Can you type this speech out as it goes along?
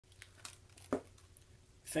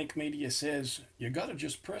Think Media says you gotta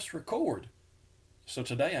just press record. So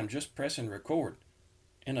today I'm just pressing record.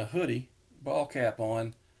 In a hoodie, ball cap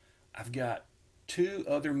on, I've got two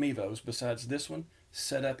other Mevos besides this one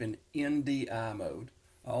set up in NDI mode.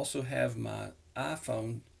 I also have my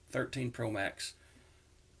iPhone 13 Pro Max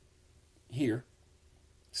here,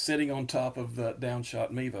 sitting on top of the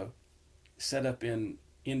downshot Mevo, set up in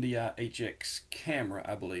NDI HX camera,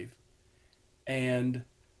 I believe. And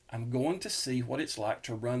I'm going to see what it's like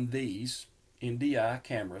to run these NDI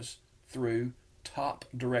cameras through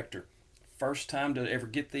TopDirector. First time to ever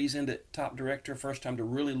get these into TopDirector, first time to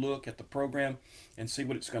really look at the program and see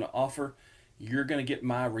what it's going to offer. You're going to get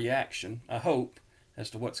my reaction, I hope, as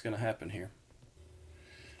to what's going to happen here.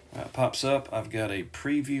 It pops up. I've got a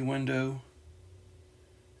preview window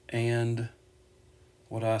and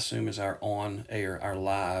what I assume is our on-air, our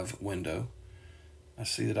live window. I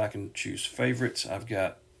see that I can choose favorites. I've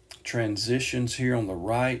got transitions here on the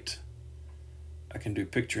right. I can do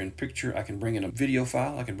picture-in-picture. I can bring in a video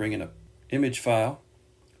file. I can bring in an image file.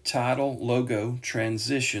 Title, logo,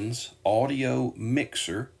 transitions, audio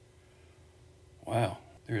mixer. Wow,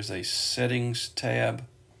 there's a settings tab.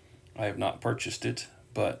 I have not purchased it,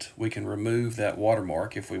 but we can remove that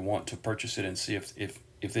watermark if we want to purchase it and see if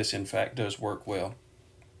this in fact does work well.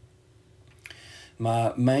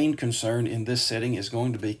 My main concern in this setting is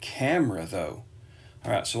going to be camera though.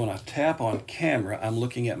 All right, so when I tap on camera, I'm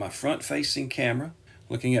looking at my front-facing camera,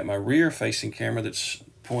 looking at my rear-facing camera that's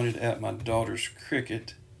pointed at my daughter's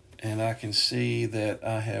Cricket, and I can see that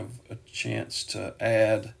I have a chance to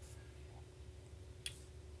add,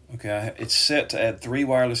 okay, it's set to add 3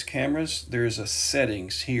 wireless cameras. There's a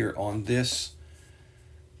settings here on this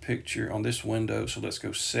picture, on this window, so let's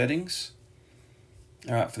go settings.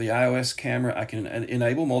 All right, for the iOS camera, I can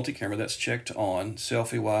enable multi-camera. That's checked on.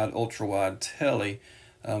 Selfie wide, ultra wide, tele.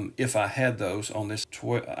 If I had those on this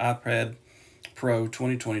iPad Pro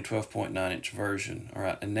 2020 12.9-inch version. All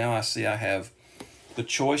right, and now I see I have the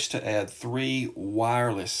choice to add 3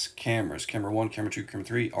 wireless cameras. Camera 1, camera 2, camera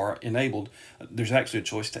 3 are enabled. There's actually a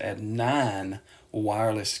choice to add 9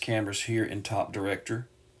 wireless cameras here in TopDirector.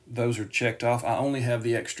 Those are checked off. I only have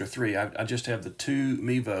the extra 3. I just have the 2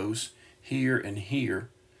 Mevos here and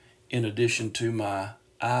here, in addition to my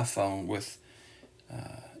iPhone with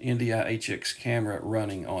NDI HX camera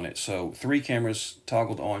running on it. So 3 cameras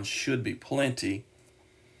toggled on should be plenty.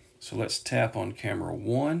 So let's tap on camera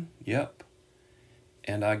 1. Yep.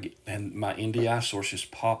 And my NDI sources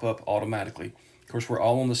pop up automatically. Of course, we're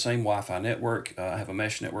all on the same Wi-Fi network. I have a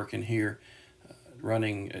mesh network in here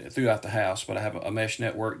running throughout the house, but I have a mesh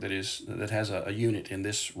network that has a unit in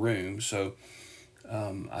this room. So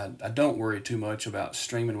I don't worry too much about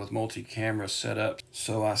streaming with multi-camera setup.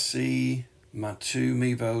 So I see my 2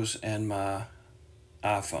 Mevos and my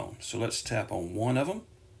iPhone. So let's tap on one of them.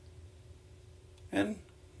 And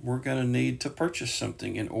we're going to need to purchase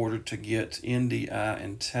something in order to get NDI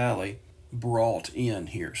and Tally brought in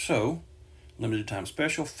here. So limited time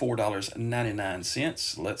special,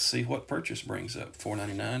 $4.99. Let's see what purchase brings up.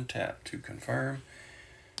 $4.99, tap to confirm.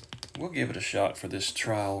 We'll give it a shot for this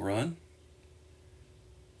trial run.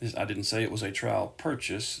 I didn't say it was a trial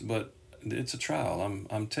purchase, but it's a trial.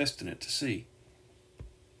 I'm testing it to see.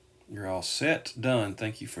 You're all set, done.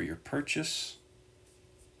 Thank you for your purchase.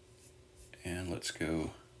 And let's go,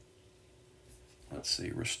 let's see,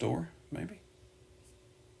 restore maybe?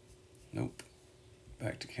 Nope.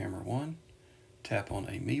 Back to camera 1. Tap on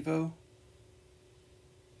a Mevo.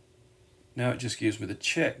 Now it just gives me the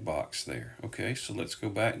check box there. Okay, so let's go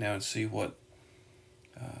back now and see what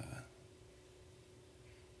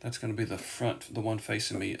that's going to be the front, the one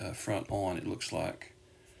facing me front on, it looks like.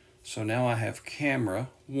 So now I have camera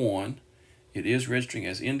 1. It is registering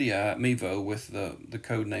as NDI Mevo with the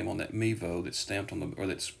code name on that Mevo that's stamped on the, or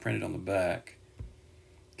that's printed on the back.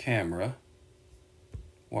 Camera.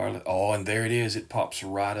 Wireless. Oh, and there it is. It pops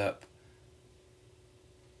right up.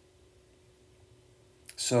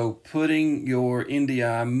 So putting your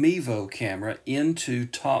NDI Mevo camera into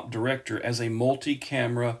TopDirector as a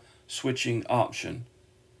multi-camera switching option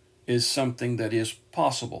is something that is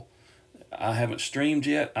possible. I haven't streamed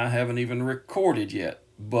yet. I haven't even recorded yet,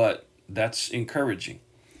 but that's encouraging.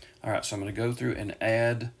 All right, so I'm going to go through and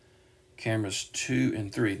add cameras 2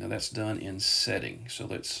 and 3. Now that's done in settings, so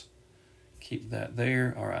let's keep that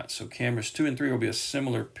there. All right, so cameras 2 and 3 will be a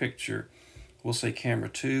similar picture. We'll say camera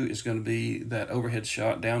 2 is going to be that overhead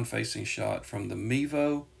shot, down-facing shot from the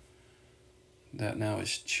Mevo. That now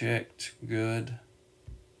is checked. Good.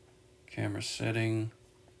 Camera setting.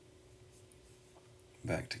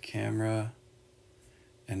 Back to camera.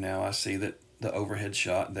 And now I see that the overhead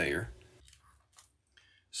shot there.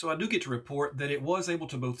 So I do get to report that it was able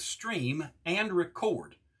to both stream and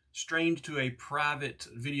record. Streamed to a private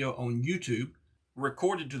video on YouTube,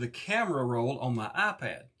 recorded to the camera roll on my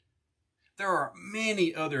iPad. There are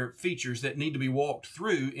many other features that need to be walked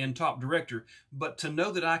through in TopDirector, but to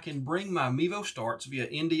know that I can bring my Mevo starts via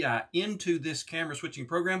NDI into this camera switching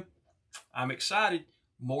program, I'm excited.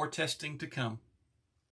 More testing to come.